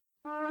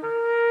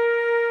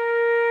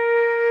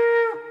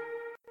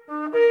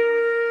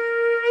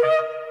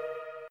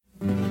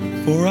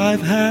I've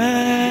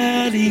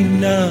had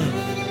enough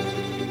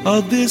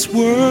of this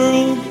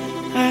world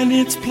and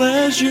its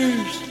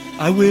pleasures.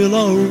 I will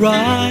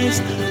arise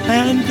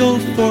and go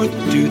forth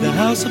to the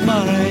house of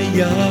my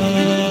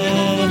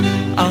God.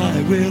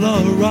 I will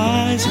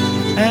arise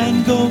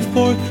and go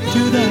forth to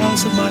the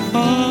house of my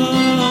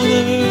Father.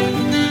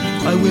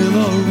 I will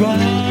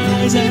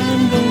arise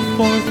and go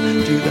forth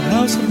to the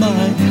house of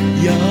my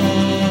God.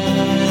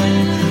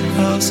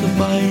 House of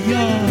my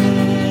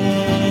God.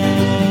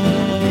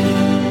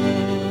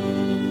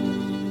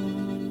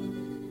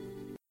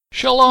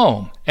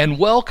 Shalom, and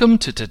welcome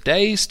to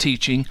today's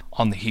teaching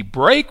on the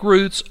Hebraic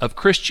roots of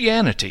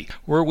Christianity,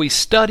 where we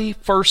study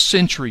first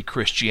century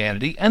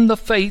Christianity and the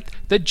faith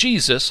that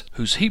Jesus,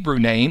 whose Hebrew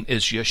name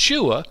is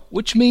Yeshua,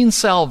 which means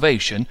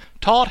salvation,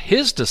 taught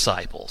his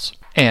disciples.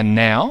 And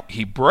now,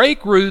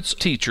 Hebraic roots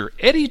teacher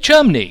Eddie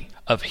Chumney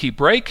of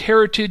Hebraic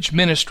Heritage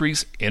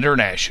Ministries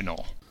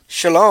International.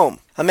 Shalom.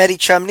 I'm Eddie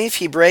Chumney of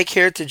Hebraic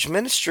Heritage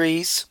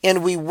Ministries,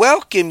 and we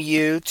welcome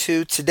you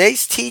to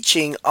today's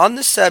teaching on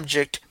the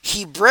subject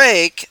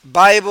Hebraic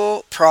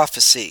Bible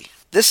Prophecy.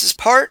 This is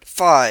part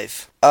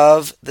 5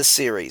 of the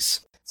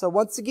series. So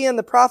once again,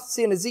 the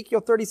prophecy in Ezekiel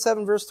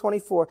 37 verse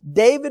 24,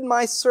 David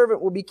my servant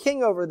will be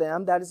king over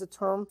them. That is a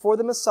term for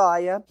the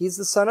Messiah. He's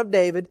the son of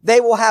David. They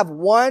will have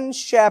one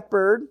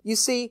shepherd. You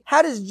see,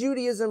 how does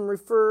Judaism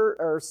refer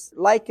or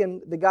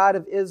liken the God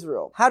of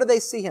Israel? How do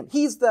they see him?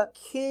 He's the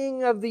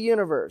king of the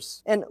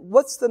universe. And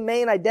what's the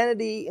main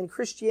identity in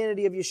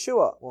Christianity of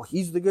Yeshua? Well,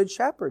 he's the good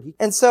shepherd.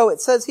 And so it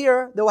says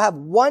here, they will have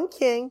one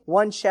king,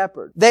 one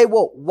shepherd. They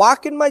will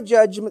walk in my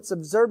judgments,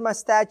 observe my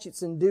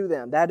statutes, and do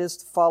them. That is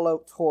to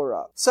follow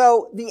Torah.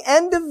 So the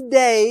end of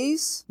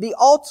days, the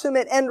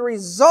ultimate end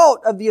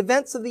result of the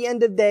events of the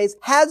end of days,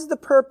 has the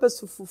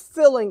purpose of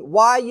fulfilling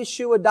why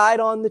Yeshua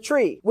died on the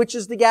tree, which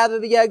is to gather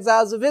the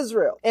exiles of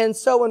Israel. And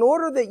so in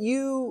order that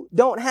you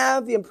don't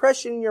have the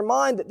impression in your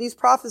mind that these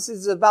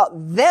prophecies are about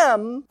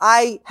them,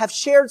 I have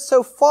shared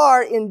so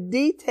far in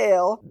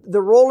detail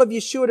the role of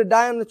Yeshua to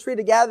die on the tree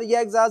to gather the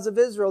exiles of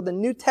Israel, the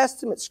New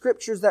Testament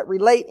scriptures that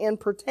relate and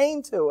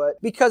pertain to it,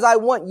 because I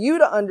want you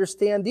to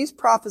understand these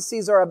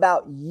prophecies are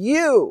about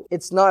you.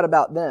 It's not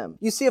about them.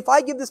 You see, if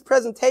I give this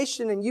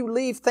presentation and you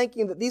leave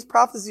thinking that these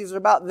prophecies are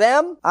about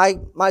them, I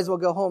might as well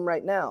go home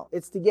right now.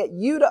 It's to get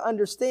you to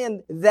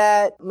understand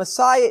that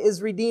Messiah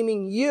is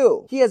redeeming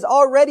you. He has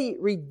already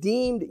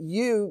redeemed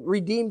you,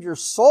 redeemed your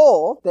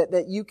soul,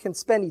 that you can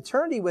spend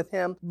eternity with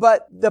him.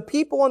 But the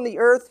people on the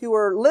earth who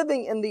are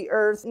living in the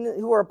earth,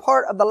 who are a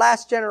part of the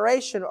last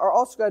generation, are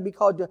also going to be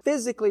called to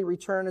physically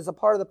return as a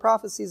part of the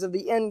prophecies of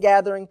the end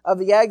gathering of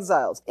the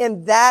exiles.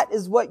 And that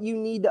is what you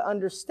need to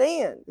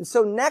understand. And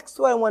so next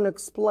what I want to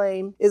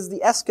explain is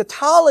the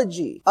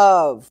eschatology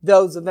of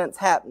those events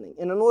happening.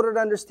 And in order to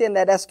understand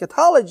that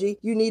eschatology,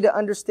 you need to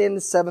understand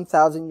the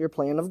 7,000-year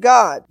plan of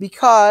God.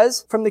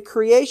 Because from the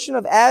creation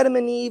of Adam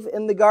and Eve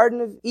in the Garden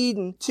of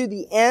Eden to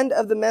the end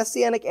of the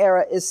Messianic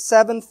era is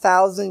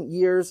 7,000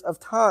 years of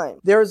time.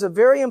 There is a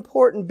very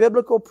important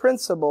biblical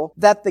principle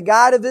that the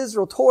God of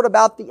Israel told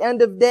about the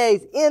end of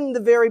days in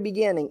the very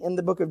beginning in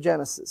the book of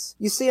Genesis.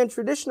 You see, in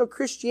traditional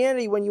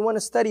Christianity, when you want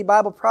to study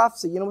Bible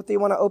prophecy, you know what they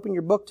want to open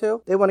your book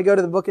to? They want to go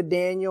to the book of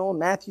Daniel,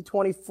 Matthew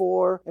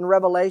 24, and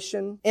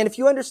Revelation. And if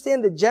you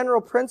understand the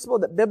general principle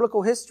that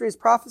biblical history is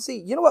prophecy,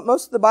 you know what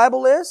most of the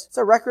Bible is? It's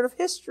a record of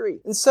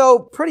history. And so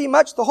pretty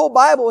much the whole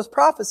Bible is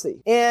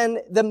prophecy. And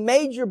the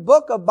major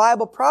book of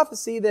Bible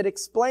prophecy that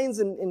explains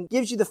and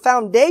gives you the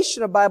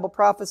foundation of Bible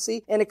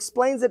prophecy and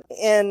explains it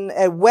in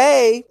a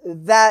way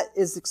that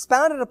is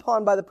expounded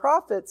upon by the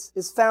prophets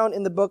is found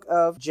in the book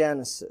of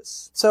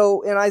Genesis.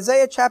 So in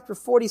Isaiah chapter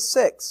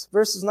 46,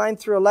 verses 9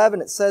 through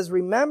 11, it says,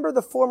 "Remember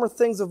the former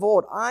things of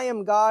old. I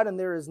am God and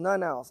there is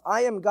none else.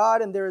 I am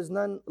God and there is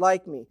none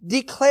like me.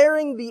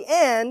 Declaring the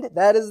end,"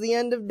 that is the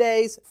end of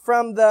days,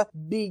 "from the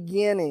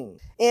beginning.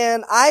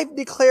 And I've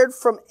declared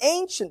from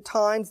ancient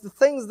times the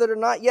things that are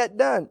not yet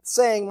done,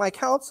 saying, my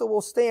counsel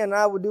will stand and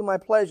I will do my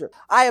pleasure.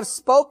 I have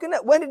spoken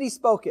it." When did he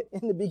spoke it?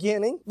 In the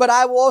beginning. "But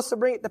I will also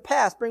bring it to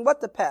pass." Bring what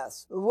to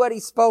pass? What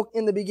he spoke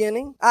in the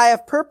beginning. "I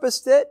have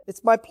purposed it."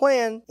 It's my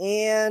plan,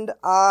 "and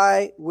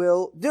I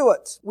will do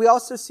it." We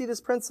also see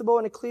this principle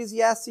in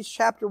Ecclesiastes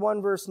chapter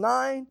 1 verse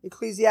 9,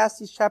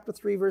 Ecclesiastes chapter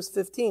 3 verse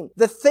 15.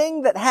 The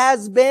thing that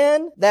has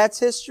been, that's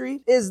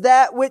history, is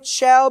that which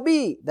shall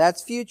be,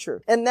 that's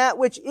future. And that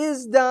which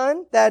is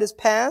done, that is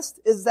past,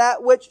 is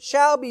that which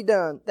shall be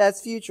done,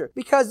 that's future.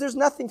 Because there's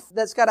nothing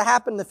that's got to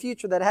happen in the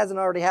future that hasn't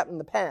already happened in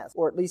the past,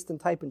 or at least in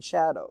type and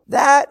shadow.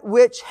 That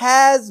which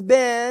has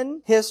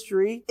been,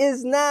 history,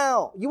 is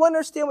now. You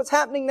understand what's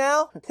happening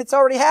now? It's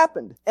already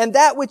happened. And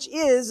that which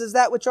is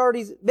that which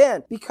already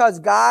been. Because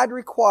God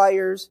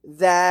requires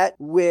that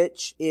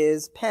which is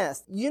is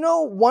past. You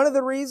know, one of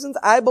the reasons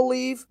I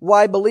believe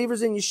why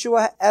believers in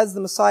Yeshua as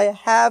the Messiah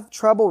have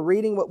trouble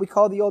reading what we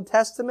call the Old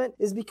Testament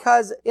is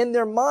because in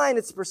their mind,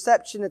 it's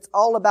perception, it's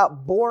all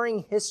about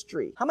boring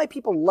history. How many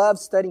people love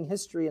studying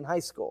history in high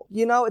school?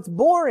 You know, it's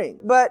boring,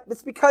 but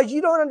it's because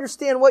you don't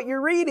understand what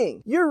you're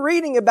reading. You're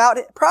reading about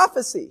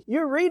prophecy.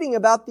 You're reading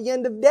about the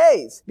end of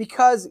days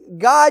because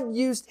God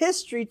used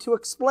history to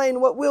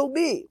explain what will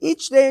be.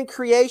 Each day in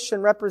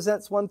creation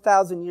represents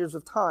 1,000 years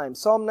of time.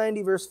 Psalm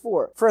 90 verse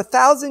 4. For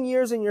 1,000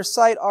 years in your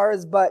sight are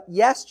as but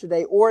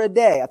yesterday or a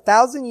day.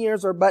 1,000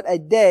 years are but a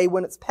day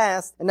when it's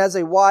past and as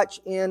a watch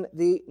in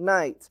the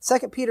night.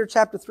 2 Peter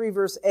chapter 3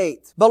 verse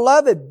 8.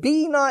 Beloved,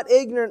 be not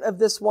ignorant of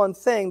this one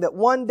thing, that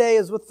one day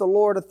is with the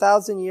Lord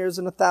 1,000 years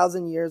and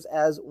 1,000 years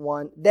as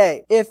one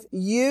day. If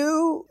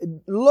you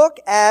look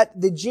at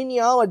the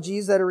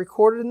genealogies that are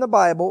recorded in the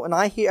Bible, and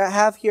I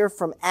have here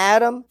from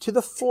Adam to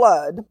the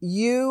flood,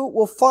 you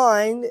will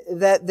find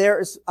that there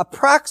is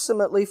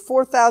approximately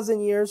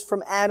 4,000 years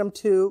from Adam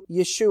to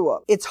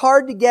Yeshua. It's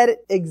hard to get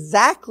it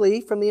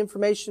exactly from the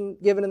information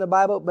given in the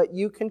Bible, but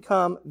you can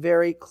come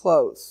very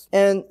close.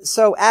 And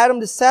so Adam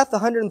to Seth,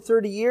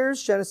 130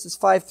 years, Genesis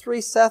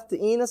 5:3. Seth to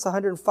Enos,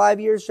 105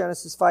 years,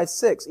 Genesis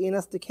 5:6.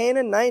 Enos to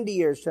Canaan, 90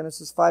 years,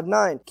 Genesis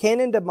 5:9.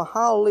 Canaan to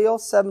Mahalalel,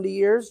 70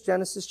 years,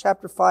 Genesis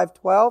chapter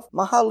 5:12.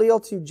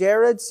 Mahalalel to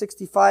Jared,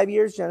 65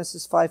 years,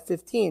 Genesis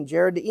 5:15.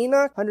 Jared to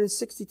Enoch,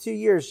 162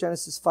 years,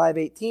 Genesis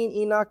 5:18.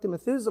 Enoch to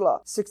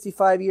Methuselah,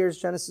 65 years,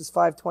 Genesis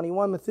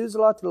 5:21.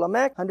 Methuselah to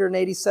Lamech,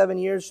 187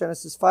 years,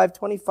 Genesis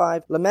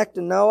 5:25. Lamech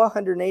to Noah,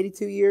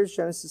 182 years,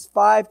 Genesis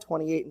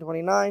 5:28 and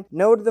 29.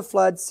 Noah to the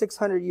flood,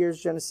 600 years,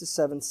 Genesis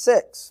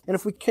 7:6. And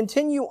if we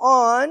continue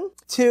on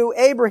to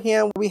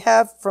Abraham, we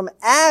have from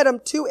Adam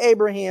to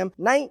Abraham,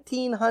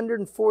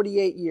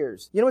 1,948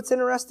 years. You know what's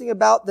interesting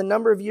about the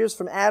number of years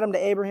from Adam to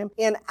Abraham?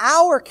 In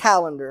our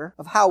calendar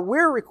of how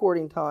we're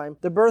recording time,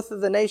 the birth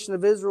of the nation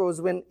of Israel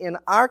is when in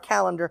our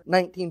calendar,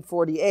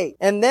 1948.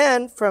 And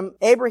then from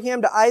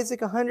Abraham to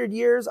Isaac, 100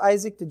 years.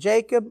 Isaac to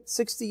Jacob,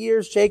 60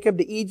 years. Jacob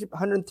to Egypt,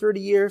 130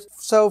 years.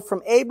 So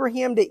from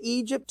Abraham to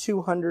Egypt,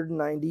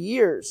 290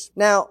 years.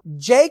 Now,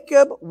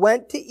 Jacob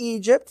went to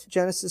Egypt,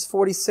 Genesis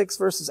 46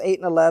 verses 8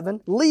 and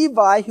 11.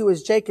 Levi, who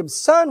is Jacob's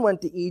son,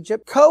 went to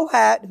Egypt.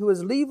 Kohat, who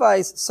is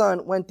Levi's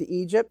son, went to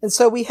Egypt. And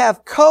so we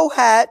have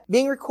Kohat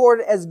being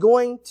recorded as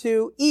going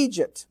to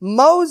Egypt.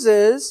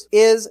 Moses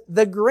is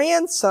the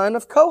grandson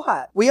of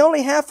Kohat. We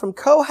only have from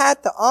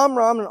Kohat to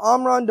Amram and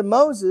Amram to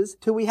Moses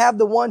till we have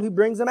the one who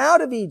brings them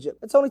out of Egypt.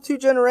 It's only 2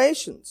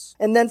 generations.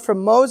 And then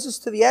from Moses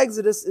to the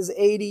Exodus is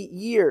 80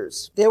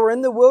 years. They were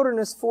in the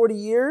wilderness 40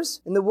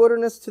 years. In the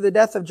wilderness to the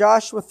death of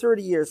Joshua,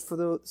 30 years.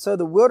 So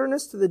the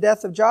wilderness to the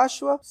death of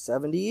Joshua,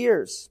 70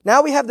 years.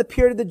 Now we have the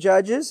period of the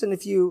Judges. And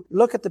if you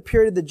look at the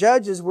period of the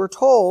Judges, we're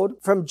told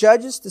from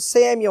Judges to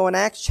Samuel in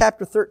Acts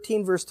chapter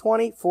 13 verse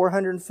 20,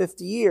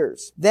 450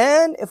 years.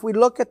 Then if we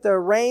look at the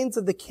reigns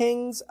of the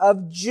kings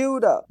of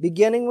Judah,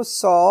 beginning with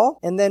Saul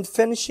and then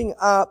finishing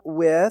up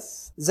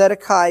with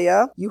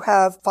Zedekiah, you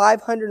have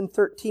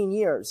 513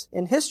 years.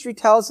 And history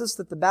tells us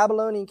that the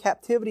Babylonian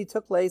captivity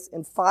took place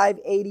in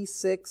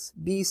 586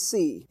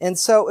 BC. And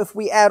so if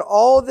we add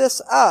all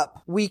this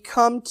up, we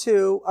come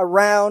to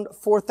around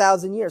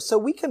 4,000 years. So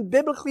we can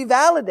biblically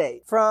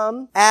validate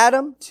from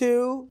Adam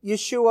to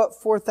Yeshua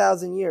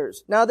 4,000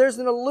 years. Now there's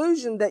an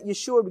illusion that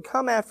Yeshua would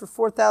come after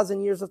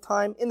 4,000 years of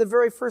time in the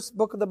very first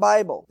book of the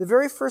Bible. The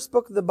very first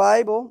book of the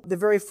Bible, the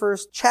very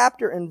first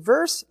chapter and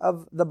verse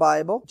of the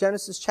Bible,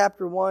 Genesis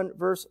chapter 1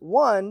 verse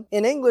 1,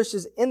 in English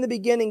is, in the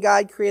beginning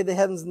God created the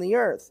heavens and the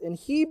earth. In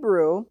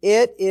Hebrew,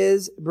 it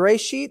is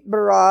Bereshit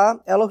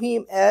bara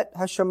Elohim et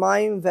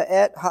hashamayim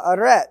ve'et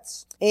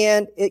haaretz.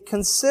 And it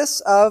consists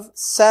of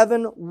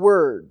 7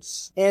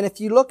 words. And if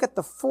you look at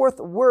the 4th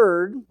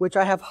word, which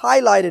I have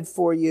highlighted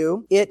for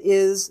you, it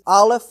is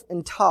Aleph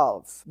and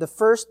Tav, the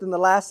first and the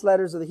last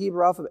letters of the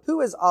Hebrew alphabet.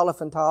 Who is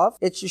Aleph and Tav?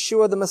 It's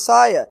Yeshua the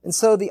Messiah. And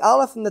so the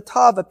Aleph and the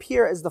Tav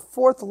appear as the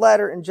 4th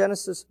letter in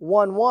Genesis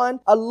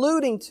 1:1,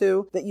 alluding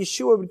to that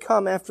Yeshua would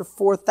come after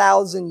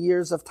 4,000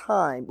 years of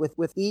time,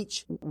 with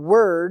each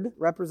word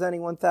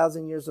representing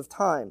 1,000 years of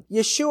time.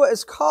 Yeshua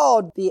is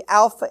called the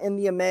Alpha and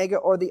the Omega,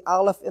 or the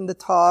Aleph and the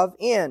Tav,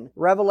 in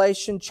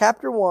Revelation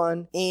chapter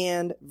 1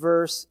 and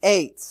verse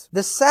 8.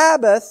 The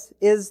Sabbath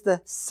is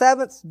the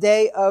 7th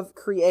day of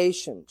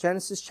creation.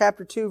 Genesis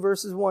chapter 2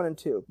 verses 1 and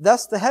 2.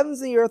 Thus the heavens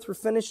and the earth were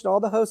finished and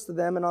all the host of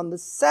them, and on the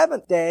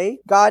 7th day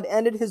God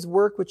ended his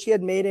work which he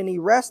had made, and he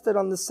rested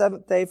on the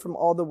 7th day from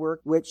all the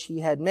work which he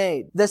had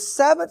made. The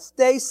 7th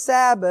day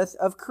Sabbath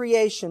of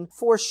creation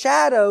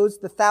foreshadows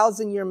the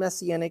 1,000-year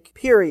messianic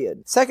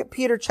period. 2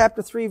 Peter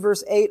chapter 3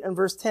 verse 8 and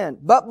verse 10.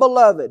 But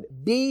beloved,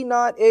 be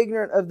not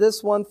ignorant of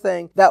this one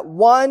thing, that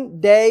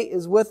one day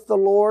is with the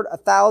Lord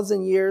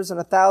 1,000 years, and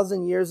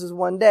 1,000 years is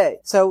one day.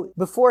 So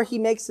before he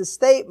makes his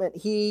statement,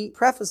 he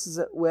prefaces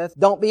it with,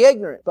 don't be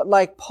ignorant. But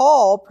like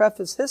Paul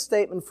prefaced his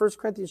statement in 1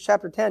 Corinthians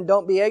chapter 10,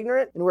 don't be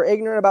ignorant, and we're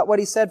ignorant about what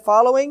he said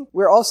following,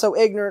 we're also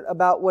ignorant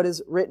about what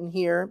is written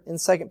here in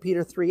 2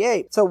 Peter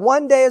 3:8. So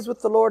one day is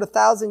with the Lord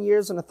 1,000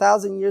 years, and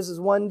 1,000 years is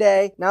one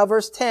day. Now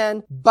verse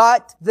 10,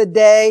 but the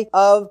day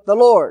of the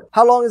Lord.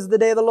 How long is the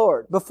day of the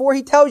Lord? Before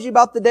he tells you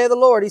about the day of the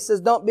Lord, he says,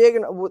 don't be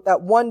ignorant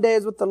that one day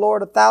is with the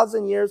Lord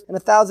 1,000 years, and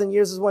 1,000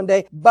 years is one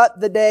day, but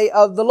the day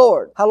of the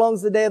Lord. How long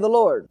is the day of the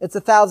Lord? It's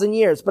 1,000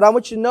 years. But I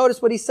want you to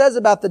notice what he says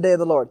about the day of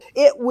the Lord.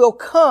 It will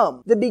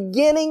come. The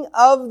beginning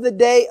of the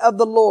day of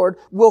the Lord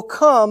will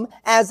come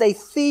as a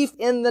thief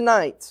in the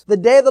night. The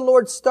day of the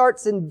Lord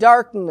starts in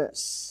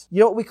darkness. You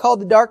know what we call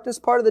the darkness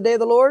part of the day of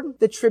the Lord?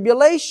 The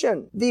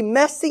tribulation. The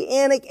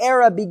Messianic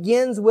era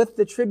begins with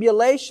the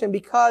tribulation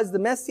because the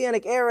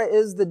Messianic era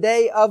is the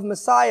day of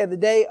Messiah, the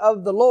day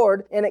of the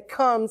Lord, and it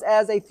comes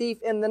as a thief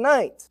in the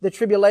night. The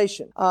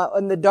tribulation,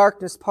 and the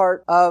darkness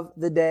part of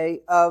the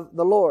day of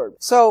the Lord.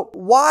 So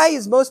why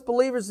is most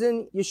believers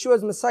in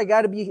Yeshua's Messiah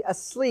got to be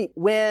asleep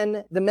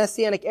when the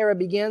Messianic era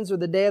begins or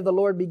the day of the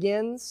Lord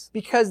begins?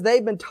 Because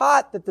they've been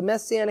taught that the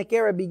Messianic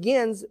era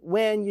begins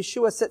when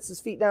Yeshua sets his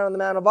feet down on the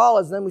Mount of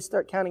Olives, then we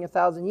start counting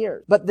 1,000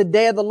 years. But the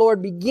day of the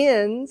Lord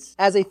begins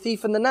as a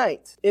thief in the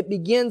night. It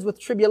begins with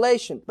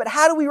tribulation. But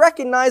how do we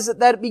recognize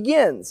that it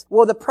begins?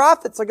 Well, the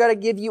prophets are going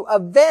to give you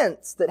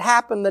events that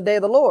happen the day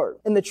of the Lord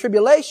in the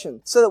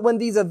tribulation, so that when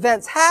these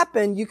events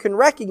happen, you can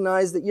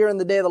recognize that you're in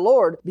the day of the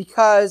Lord,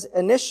 because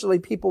initially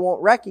people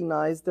won't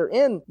recognize they're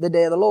in the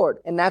day of the Lord.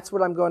 And that's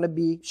what I'm going to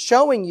be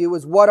showing you,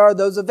 is what are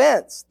those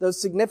events,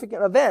 those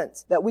significant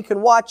events that we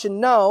can watch and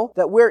know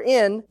that we're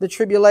in the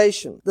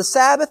tribulation. The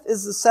Sabbath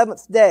is the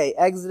seventh day.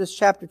 Exodus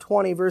chapter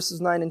 20,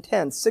 verses 9 and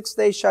 10. 6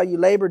 days shall you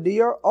labor, do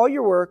all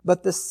your work,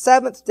 but the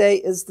seventh day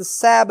is the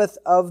Sabbath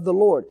of the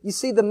Lord. You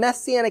see, the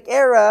Messianic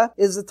era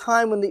is the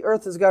time when the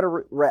earth has got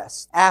to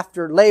rest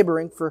after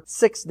laboring for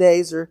 6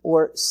 days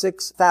or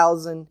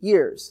 6,000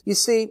 years. You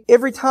see,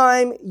 every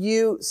time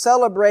you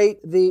celebrate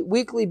the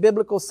weekly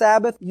biblical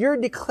Sabbath, you're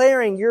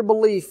declaring your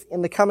belief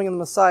in the coming of the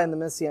Messiah in the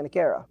Messianic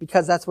era,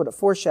 because that's what it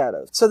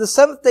foreshadows. So the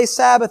seventh day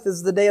Sabbath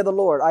is the day of the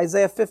Lord.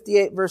 Isaiah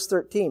 58, verse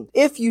 13.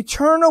 If you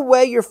turn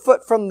away your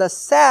foot from the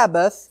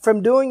Sabbath,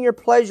 from doing your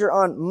pleasure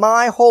on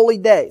my holy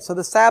day. So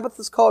the Sabbath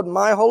is called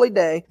my holy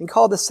day, and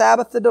called the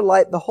Sabbath the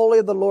delight, the holy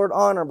of the Lord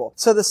honorable.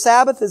 So the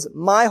Sabbath is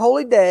my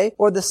holy day,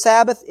 or the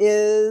Sabbath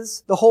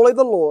is the holy of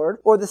the Lord,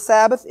 or the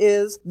Sabbath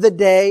is the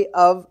day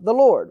of the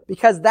Lord.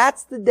 Because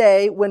that's the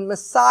day when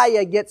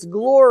Messiah gets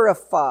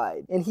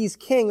glorified and he's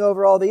king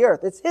over all the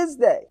earth. It's his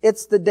day.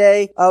 It's the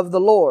day of the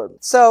Lord.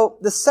 So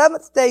the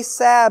seventh day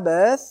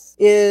Sabbath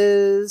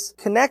is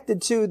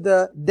connected to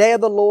the day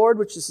of the Lord,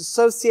 which is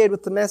associated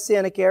with the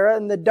Messianic era,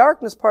 and the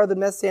darkness part of the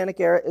Messianic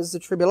era is the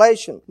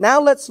tribulation.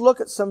 Now let's look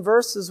at some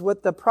verses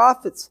what the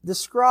prophets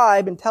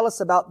describe and tell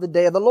us about the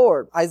day of the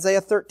Lord.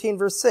 Isaiah 13,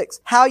 verse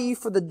 6. How ye,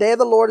 for the day of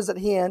the Lord is at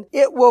hand,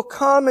 it will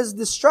come as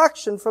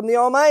destruction from the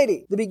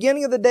Almighty. The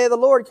beginning of the day of the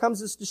Lord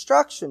comes as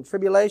destruction,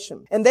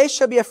 tribulation. And they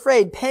shall be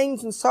afraid,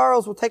 pains and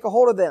sorrows will take a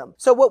hold of them.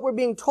 So what we're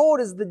being told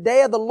is the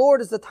day of the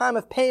Lord is the time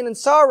of pain and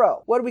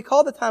sorrow. What do we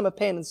call the time of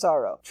pain and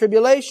sorrow?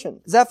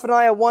 Tribulation.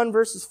 Zephaniah 1,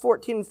 verses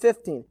 14 and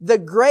 15. The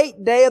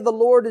great day of the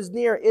Lord is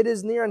near. It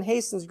is near and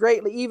hastens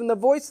greatly. Even the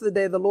voice of the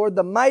day of the Lord,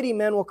 the mighty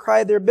men will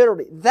cry their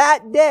bitterly.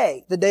 That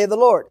day, the day of the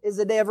Lord, is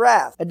a day of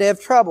wrath, a day of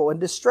trouble and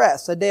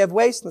distress, a day of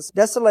wasteness,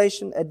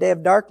 desolation, a day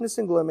of darkness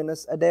and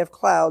gloominess, a day of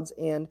clouds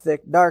and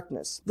thick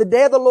darkness. The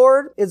day of the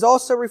Lord is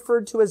also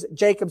referred to as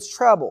Jacob's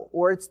trouble,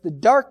 or it's the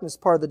darkness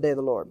part of the day of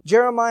the Lord.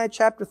 Jeremiah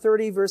chapter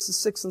 30, verses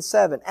 6 and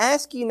 7.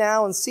 Ask ye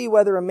now and see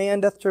whether a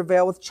man doth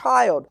travail with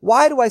child.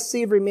 Why do I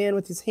see every man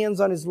with his hands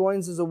on his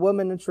loins as a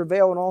woman in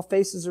travail, and all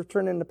faces are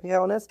turned into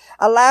paleness?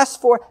 Alas,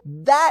 for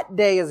that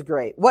day is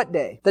great. What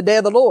day? The day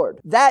of the Lord.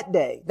 That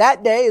day.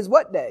 That day is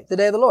what day? The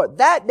day of the Lord.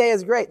 That day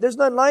is great. There's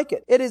none like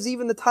it. It is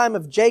even the time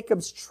of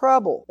Jacob's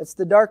trouble. It's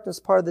the darkness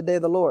part of the day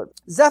of the Lord.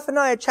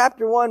 Zephaniah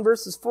chapter 1,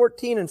 verses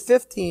 14 and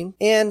 15,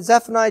 and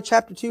Zephaniah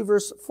chapter 2,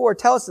 verse 4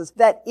 tells us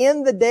that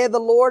in the day of the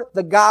Lord,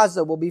 the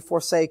Gaza will be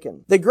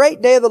forsaken. The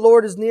great day of the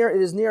Lord is near.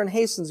 It is near and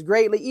hastens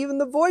greatly. Even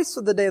the voice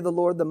of the day of the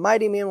Lord, the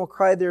mighty man will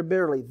cry there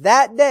bitterly.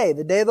 That day,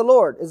 the day of the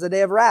Lord, is a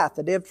day of wrath,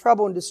 a day of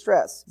trouble and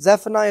distress.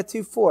 Zephaniah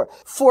 2:4.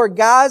 For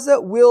Gaza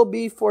will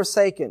be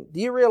forsaken. Do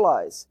you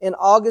realize in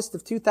August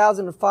of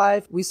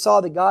 2005, we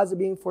saw the Gaza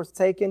being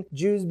forsaken,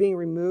 Jews being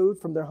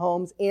removed from their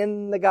homes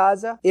in the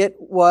Gaza? It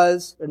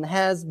was and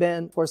has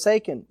been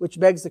forsaken, which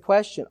begs the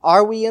question,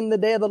 are we in the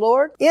day of the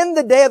Lord? In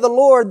the day of the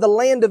Lord, the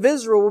land of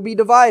Israel will be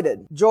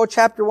divided. Joel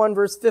chapter 1,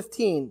 verse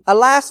 15.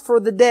 Alas, for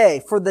the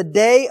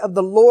day of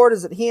the Lord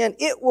is at hand.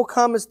 It will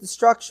come as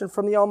destruction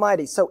from the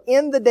Almighty. So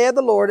in the day of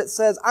the Lord, it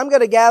says, I'm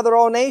going to gather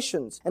all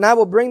nations, and I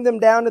will bring them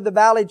down to the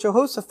valley of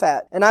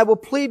Jehoshaphat, and I will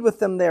plead with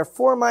them there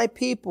for my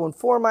people and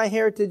for my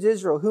heritage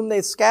Israel, whom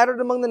they scattered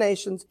among the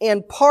nations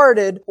and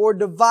parted or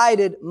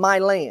divided my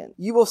land.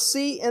 You will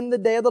see in the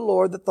day of the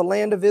Lord that the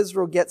land of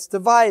Israel gets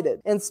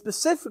divided. And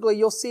specifically,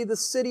 you'll see the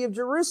city of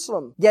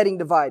Jerusalem getting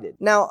divided.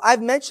 Now,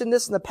 I've mentioned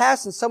this in the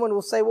past, and someone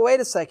will say, well, wait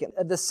a second.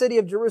 The city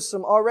of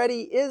Jerusalem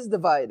already is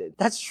divided.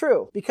 That's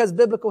true, because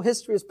biblical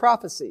history is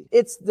prophecy.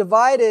 It's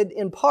divided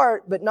in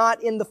part, but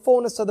not in the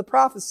fullness of the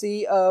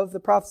prophecy of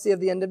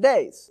the end of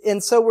days.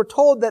 And so we're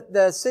told that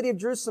the city of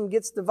Jerusalem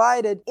gets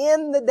divided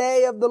in the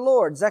day of the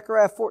Lord.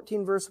 Zechariah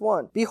 14 verse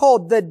 1.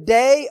 Behold, the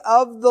day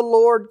of the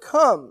Lord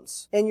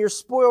comes, and your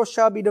spoil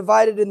shall be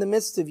divided in the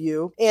midst of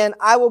you, and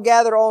I will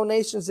gather all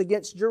nations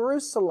against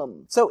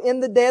Jerusalem. So in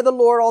the day of the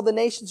Lord, all the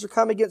nations are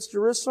come against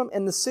Jerusalem,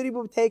 and the city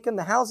will be taken,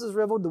 the houses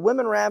riddled, the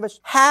women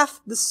ravished.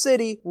 Half the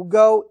city will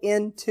go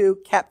into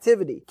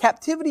captivity.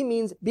 Captivity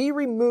means be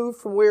removed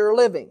from where you're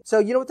living. So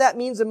you know what that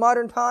means in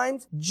modern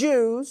times?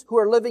 Jews who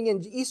are living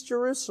in East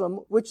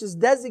Jerusalem, which is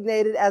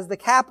designated as the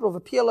capital of a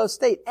PLO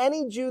state,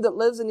 any Jew that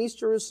lives in East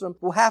Jerusalem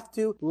will have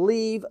to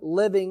leave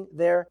living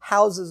their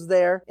houses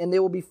there, and they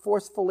will be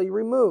forcefully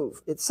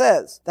removed. It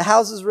says, the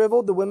houses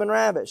riddled, the women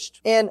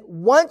ravished. And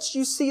once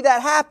you see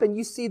that happen,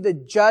 you see the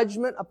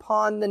judgment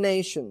upon the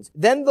nations.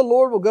 Then the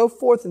Lord will go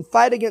forth and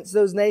fight against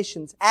those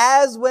nations,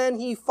 as when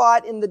he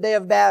fought in the day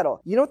of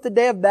battle. You know what the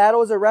day of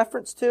battle is a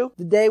reference to?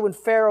 The day when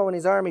Pharaoh and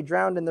his army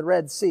drowned in the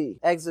Red Sea.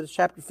 Exodus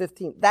chapter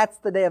 15. That's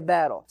the day of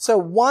battle. So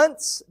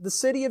once the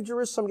city of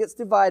Jerusalem gets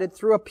divided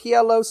through a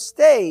PLO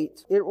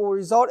state, it will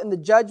result in the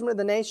judgment of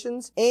the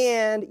nations,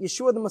 and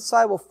Yeshua the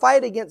Messiah will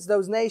fight against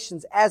those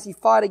nations as he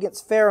fought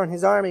against Pharaoh and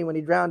his army when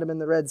he drowned him in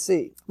the Red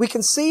Sea. We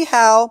can see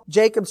how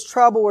Jacob's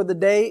trouble, or the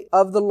day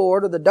of the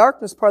Lord, or the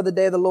darkness part of the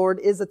day of the Lord,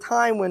 is a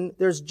time when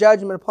there's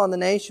judgment upon the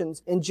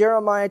nations. In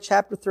Jeremiah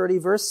chapter 30,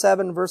 verse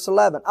 7 and verse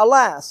 11.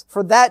 Alas,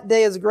 for that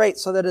day is great,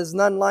 so that is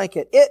none like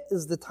it. It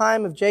is the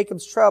time of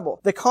Jacob's trouble.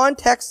 The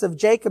context of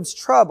Jacob's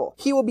trouble,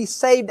 he will be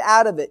saved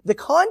out of it. The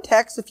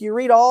context, if you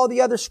read all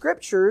the other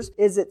scriptures,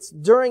 is it's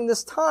during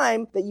this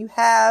time that you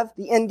have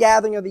the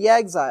ingathering of the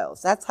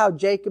exiles. That's how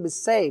Jacob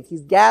is saved.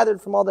 He's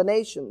gathered from all the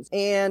nations,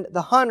 and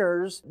the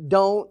hunters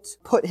don't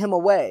put him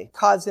away,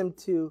 cause him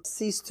to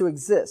cease to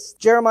exist.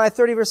 Jeremiah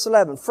 30 verse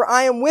 11. For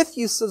I am with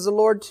you, says the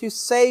Lord, to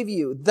save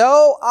you.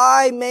 Though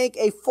I make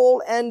a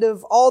full end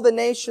of all the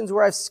nations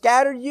where I've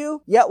scattered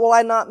you, yet will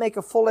I not make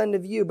a full end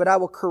of you, but I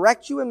will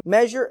correct you in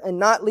measure and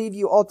not leave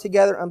you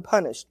altogether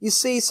unpunished. You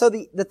see, so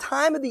the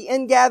time of the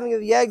ingathering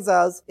of the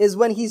exiles is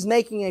when he's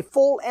making a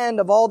full end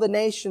of all the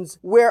nations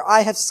where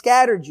I have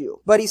scattered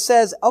you. But he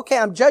says, okay,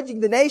 I'm judging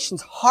the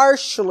nations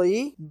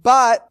harshly,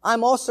 but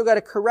I'm also got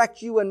to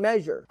correct you in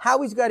measure.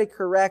 How he's got to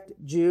correct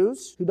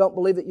Jews who don't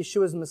believe that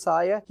Yeshua is the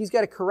Messiah? He's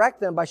got to correct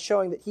them by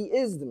showing that he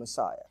is the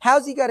Messiah.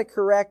 How's he got to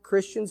correct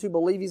Christians who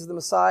believe he's the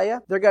Messiah?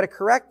 They're got to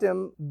correct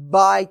him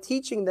by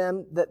teaching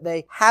them that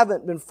they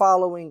haven't been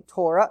following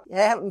Torah. They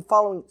haven't been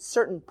following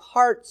certain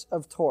parts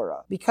of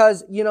Torah.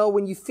 Because, you know,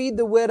 when you feed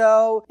the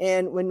widow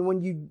and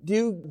when you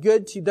do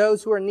good to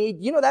those who are in need,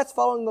 you know that's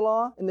following the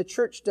law. And the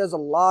church does a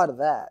lot of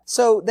that.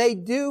 So they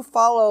do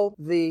follow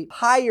the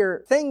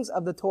higher things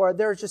of the Torah.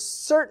 There are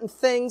just certain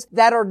things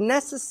that are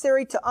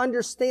necessary to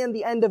understand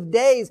the end of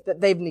days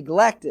that they've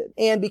neglected.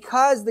 And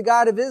because the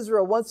God of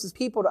Israel wants his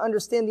people to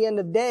understand the end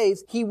of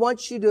days, he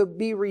wants you to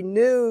be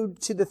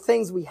renewed to the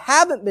things we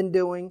haven't been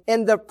doing.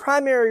 And the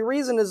primary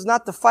reason is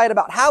not to fight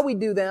about how we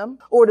do them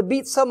or to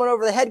beat someone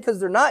over the head because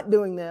they're not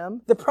doing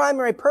them. The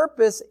primary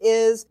purpose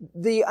is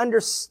the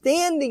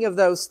understanding of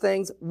those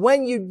things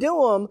when you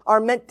do them are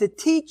meant to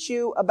teach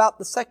you about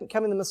the second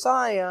coming of the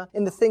Messiah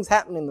and the things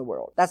happening in the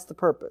world. That's the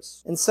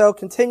purpose. And so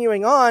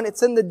continuing on,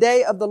 it's in the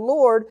day of the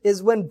Lord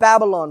is when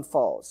Babylon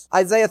falls.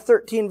 Isaiah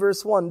 13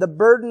 verse 1, the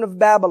burden of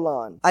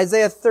Babylon.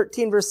 Isaiah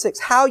 13 verse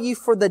 6, how ye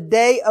for the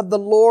day of the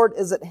Lord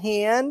is at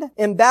hand.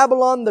 In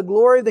Babylon, the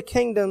glory of the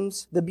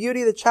kingdoms, the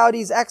beauty of the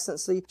Chaldees'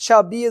 excellency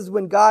shall be as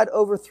when God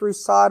overthrew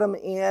Sodom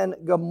and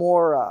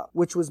Gomorrah,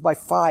 which was by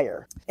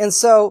fire. And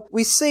so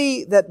we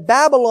see that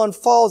Babylon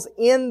falls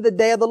in the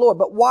day of the Lord.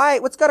 But why?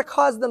 What's got to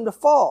cause them to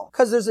fall?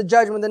 Because there's a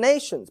judgment of the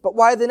nations. But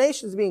why are the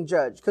nations being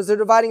judged? Because they're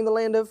dividing the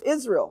land of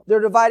Israel. They're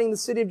dividing the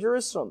city of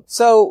Jerusalem.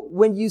 So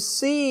when you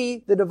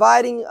see the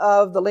dividing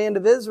of the land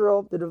of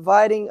Israel, the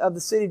dividing of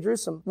the city of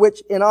Jerusalem,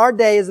 which in our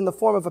day is in the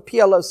form of a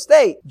PLO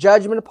state,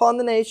 judgment upon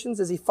the nations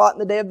as he fought in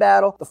the day of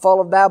battle, the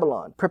fall of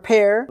Babylon.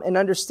 Prepare and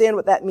understand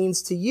what that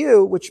means to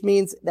you, which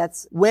means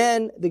that's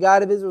when the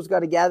God of Israel's got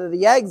to gather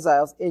the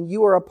exiles, and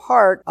you are a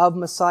part of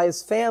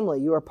Messiah's family.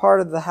 You are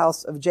part of the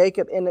house of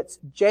Jacob, and it's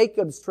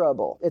Jacob's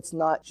trouble. It's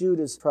not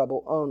Judah's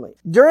trouble only.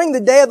 During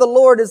the day of the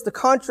Lord is the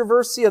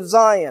controversy of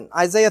Zion.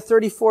 Isaiah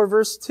 34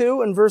 verse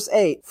 2 and verse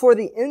 8. For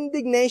the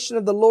indignation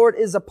of the Lord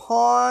is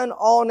upon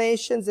all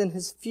nations, and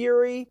his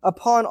fury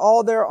upon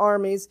all their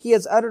armies. He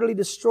has utterly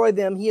destroyed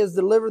them. He has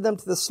delivered them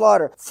to the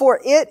slaughter. For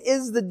it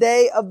is the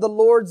day of the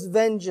Lord's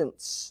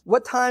vengeance.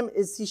 What time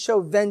is he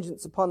show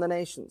vengeance upon the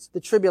nations? The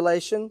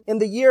tribulation. In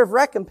the year of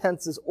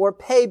recompenses or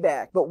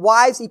payback. But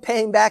why is he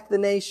paying back the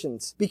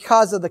nations?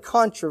 Because of the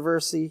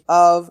controversy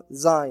of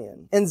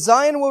Zion. And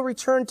Zion will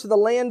return to the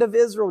land of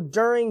Israel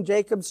during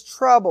Jacob's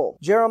trouble.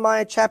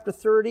 Jeremiah chapter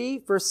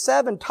 30 verse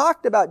 7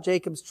 talked about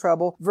Jacob's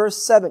trouble.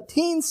 Verse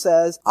 17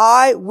 says,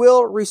 I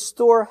will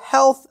restore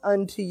health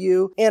unto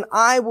you, and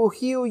I will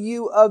heal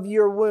you of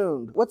your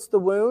wound. What's the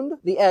wound?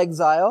 The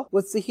exile.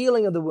 What's the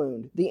healing of the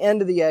wound? The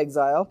end of the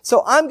exile.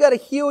 So I'm going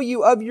to heal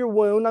you of your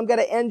wound. I'm going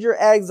to end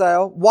your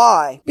exile.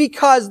 Why?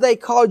 Because they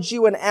called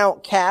you an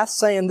outcast,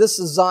 saying this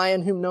is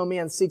Zion whom no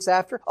man seeks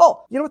after.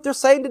 Oh, you know what they're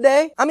saying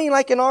today? mean,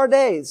 like in our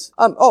days.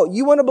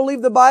 You want to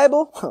believe the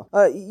Bible?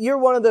 You're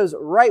one of those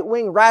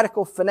right-wing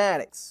radical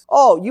fanatics.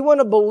 Oh, you want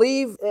to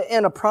believe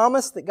in a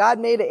promise that God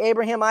made to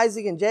Abraham,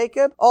 Isaac, and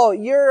Jacob? Oh,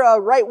 you're a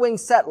right-wing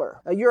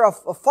settler. You're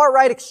a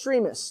far-right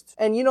extremist.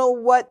 And you know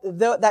what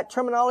that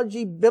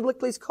terminology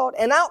biblically is called?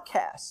 An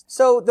outcast.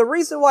 So the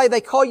reason why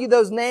they call you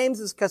those names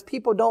is because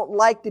people don't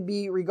like to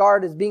be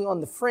regarded as being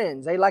on the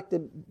fringe. They like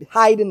to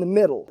hide in the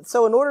middle.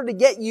 So in order to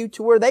get you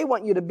to where they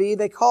want you to be,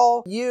 they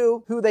call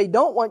you who they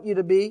don't want you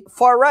to be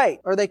far right,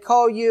 or they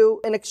call you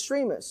an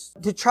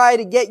extremist to try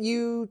to get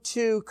you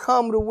to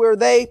come to where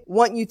they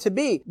want you to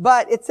be.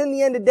 But it's in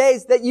the end of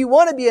days that you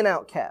want to be an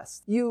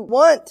outcast. You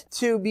want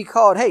to be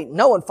called, hey,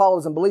 no one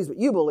follows and believes what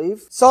you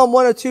believe. Psalm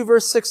 102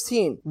 verse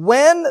 16.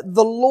 When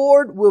the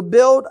Lord will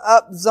build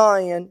up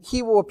Zion,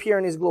 He will appear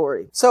in His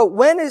glory. So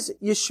when is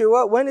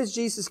Yeshua, when is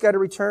Jesus going to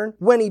return?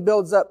 When He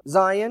builds up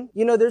Zion.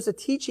 You know, there's a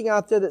teaching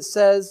out there that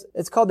says,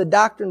 it's called the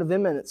doctrine of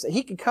imminence.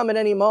 He could come at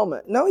any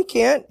moment. No, He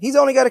can't. He's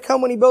only got to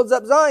come when He builds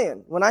up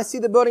Zion. When I see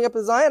the building up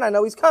of Zion, I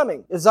know He's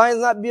coming. If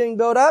Zion's not being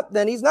built up,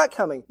 then He's not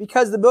coming.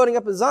 Because the building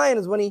up of Zion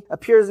is when He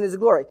appears in His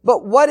glory.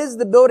 But what is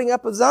the building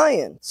up of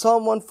Zion?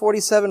 Psalm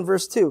 147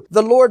 verse 2.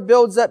 The Lord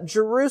builds up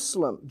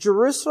Jerusalem.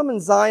 Jerusalem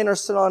and Zion are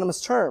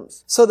synonymous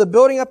terms. So the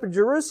building up of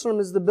Jerusalem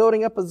is the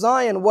building up of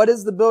Zion. What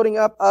is the building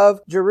up of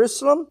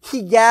Jerusalem?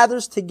 He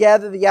gathers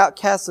together the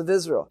outcasts of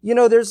Israel. You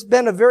know, there's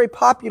been a very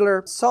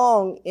popular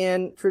song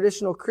in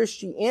traditional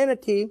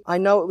Christianity. I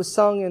know it was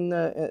sung in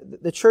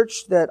the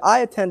church that I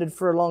attended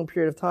for a long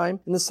period of time.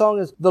 And the song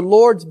is, the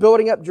Lord's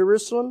building up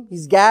Jerusalem.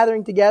 He's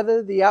gathering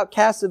together the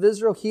outcasts of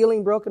Israel,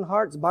 healing broken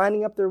hearts,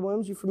 binding up their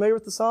wounds. You familiar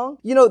with the song?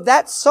 You know,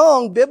 that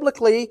song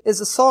biblically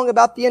is a song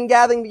about the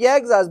ingathering the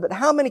exiles. But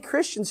how many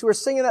Christians who are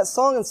singing that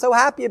song and so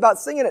happy about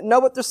singing it know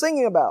what they're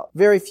singing about?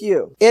 Very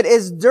few. It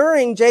is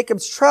during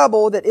Jacob's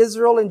trouble that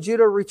Israel and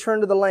Judah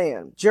return to the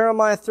land.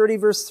 Jeremiah 30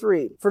 verse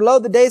 3. For lo,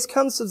 the days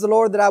come, says the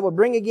Lord, that I will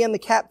bring again the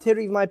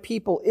captivity of my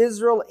people,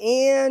 Israel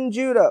and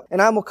Judah,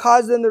 and I will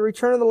cause them to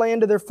return to the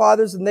land of their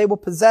fathers, and they will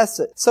possess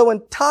it. So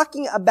when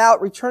talking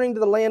about returning to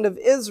the land of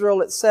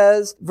Israel, it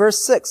says,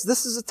 verse 6,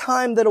 this is a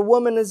time that a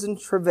woman is in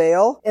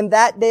travail, and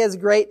that day is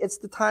great. It's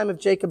the time of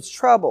Jacob's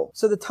trouble.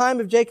 So the time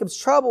of Jacob's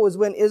trouble is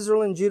when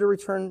Israel and Judah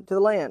return to the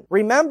land.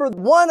 Remember,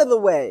 one of the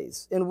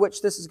ways in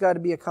which this is going to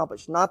be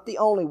accomplished, not the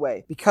only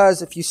way,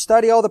 because if you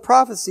study all the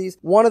prophecies,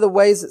 one of the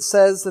ways it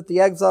says that the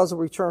exiles will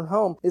return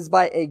home is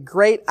by a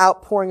great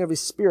outpouring of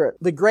His Spirit.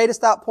 The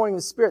greatest outpouring of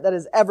His Spirit that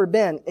has ever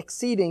been,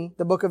 exceeding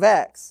the book of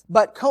Acts.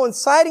 But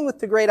coinciding with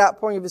the great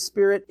outpouring of His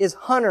Spirit is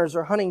hunters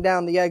are hunting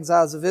down the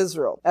exiles of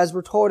Israel. As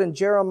we're told in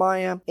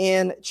Jeremiah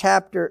in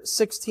chapter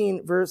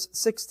 16, verse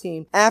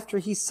 16, after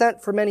He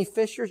sent for many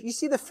fishers. You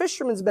see, the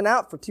fisherman's been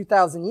out for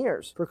 2,000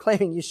 years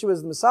proclaiming Yeshua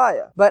is the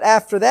Messiah. But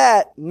after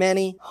that,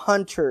 many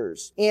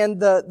hunters. And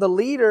the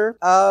leader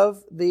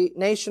of the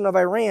nation of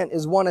Iran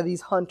is one of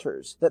these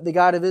hunters that the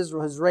God of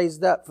Israel has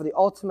raised up for the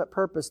ultimate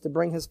purpose to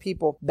bring His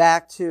people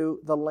back to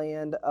the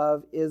land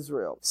of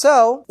Israel.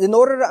 So, in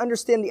order to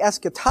understand the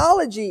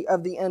eschatology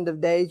of the end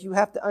of days, you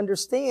have to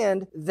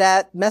understand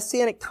that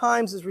Messianic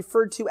times is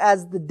referred to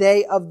as the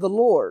day of the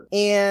Lord.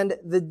 And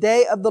the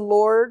day of the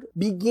Lord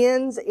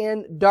begins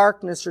in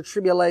darkness or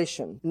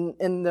tribulation.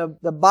 And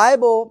the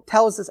Bible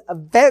tells us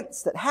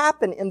events that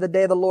happen in the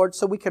day of the Lord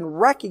so we can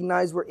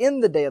recognize we're in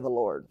the day of the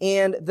Lord.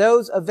 And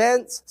those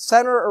events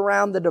center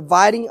around the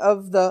dividing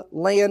of the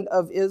land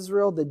of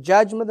Israel, the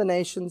judgment of the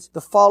nations,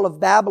 the fall of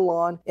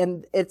Babylon,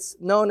 and it's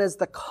known as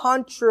the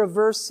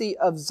controversy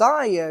of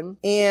Zion.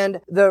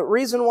 And the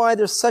reason why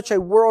there's such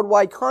a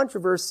worldwide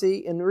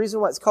controversy and the reason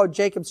why it's called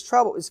Jacob's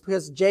trouble is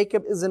because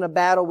Jacob is in a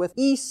battle with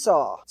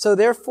Esau. So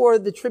therefore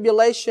the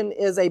tribulation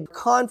is a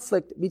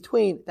conflict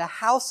between the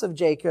house of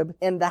Jacob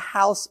and the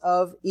house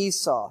of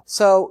Esau.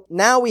 So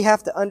now we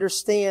have to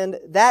understand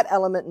that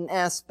element and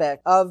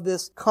aspect of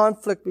this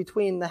conflict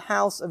between the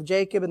house of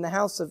Jacob and the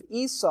house of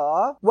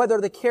Esau. What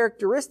are the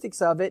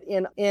characteristics of it,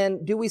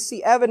 and do we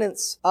see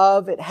evidence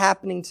of it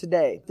happening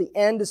today? The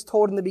end is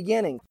told in the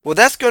beginning. Well,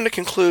 that's going to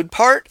conclude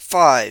part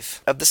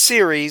 5 of the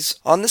series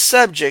on the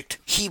subject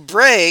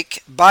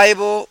Hebraic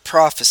Bible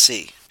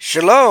Prophecy.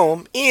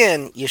 Shalom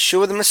in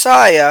Yeshua the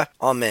Messiah.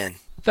 Amen.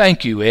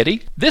 Thank you,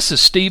 Eddie. This is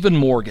Stephen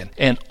Morgan,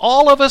 and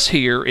all of us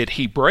here at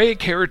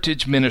Hebraic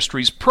Heritage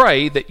Ministries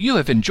pray that you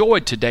have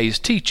enjoyed today's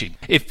teaching.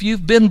 If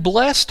you've been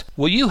blessed,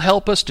 will you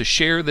help us to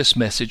share this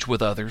message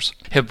with others?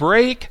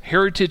 Hebraic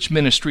Heritage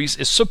Ministries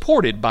is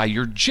supported by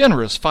your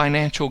generous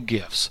financial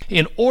gifts.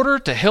 In order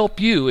to help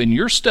you in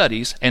your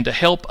studies and to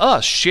help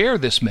us share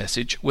this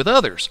message with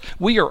others,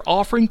 we are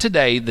offering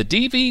today the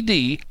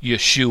DVD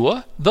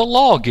Yeshua the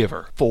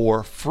Lawgiver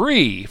for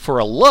free for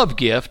a love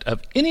gift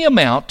of any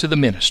amount to the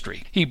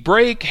ministry.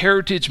 Hebraic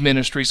Heritage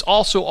Ministries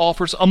also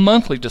offers a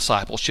monthly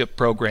discipleship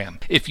program.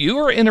 If you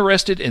are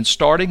interested in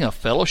starting a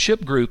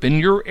fellowship group in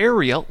your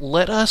area,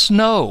 let us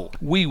know.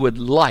 We would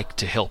like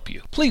to help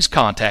you. Please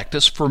contact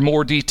us for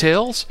more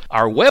details.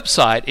 Our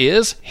website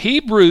is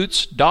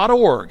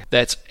Hebroots.org.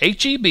 That's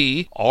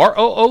Hebroots.org.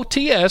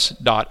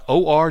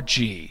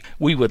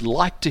 We would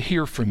like to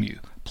hear from you.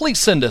 Please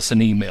send us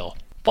an email.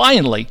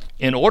 Finally,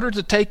 in order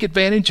to take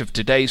advantage of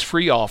today's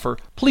free offer,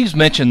 please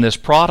mention this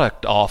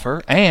product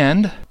offer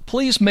and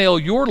please mail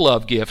your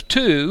love gift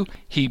to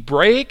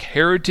Hebraic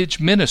Heritage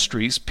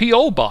Ministries,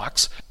 P.O.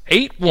 Box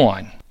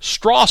 81,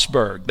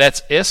 Strasburg,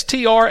 that's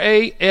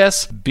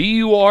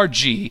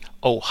Strasburg,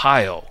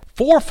 Ohio,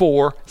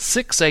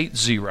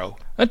 44680.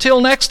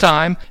 Until next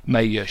time,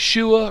 may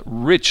Yeshua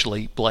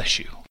richly bless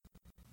you.